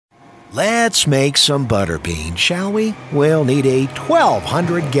Let's make some butter beans, shall we? We'll need a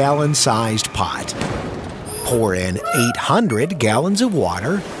 1,200-gallon sized pot. Pour in 800 gallons of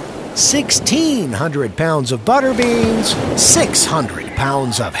water, 1,600 pounds of butter beans, 600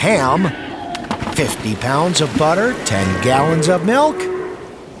 pounds of ham, 50 pounds of butter, 10 gallons of milk,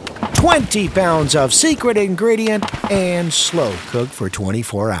 20 pounds of secret ingredient, and slow cook for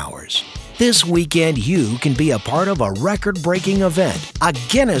 24 hours. This weekend, you can be a part of a record-breaking event, a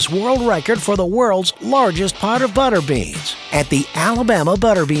Guinness World Record for the world's largest pot of butter beans at the Alabama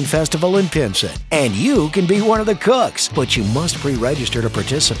Butterbean Festival in Pinson. And you can be one of the cooks, but you must pre-register to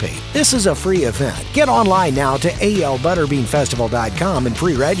participate. This is a free event. Get online now to albutterbeanfestival.com and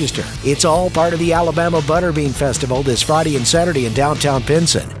pre-register. It's all part of the Alabama Butterbean Festival this Friday and Saturday in downtown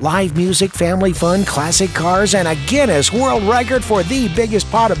Pinson. Live music, family fun, classic cars, and a Guinness World Record for the biggest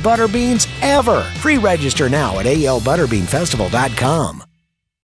pot of butter beans ever. Pre-register now at albutterbeanfestival.com.